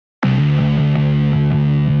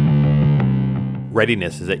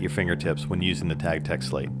Readiness is at your fingertips when using the TAG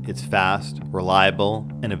TECSLATE. It's fast, reliable,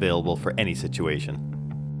 and available for any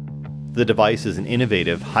situation. The device is an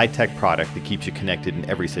innovative, high-tech product that keeps you connected in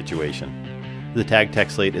every situation. The TAG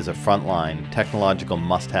TECSLATE is a frontline, technological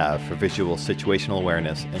must-have for visual situational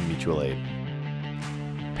awareness and mutual aid.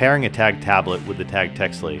 Pairing a TAG tablet with the TAG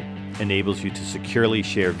TECSLATE enables you to securely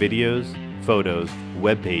share videos, photos,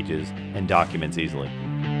 web pages, and documents easily.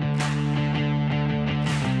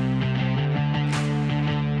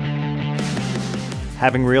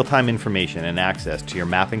 Having real-time information and access to your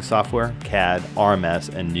mapping software, CAD, RMS,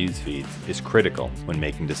 and news feeds is critical when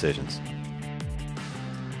making decisions.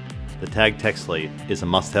 The TAG TECSLATE is a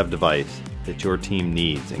must-have device that your team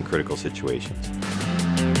needs in critical situations.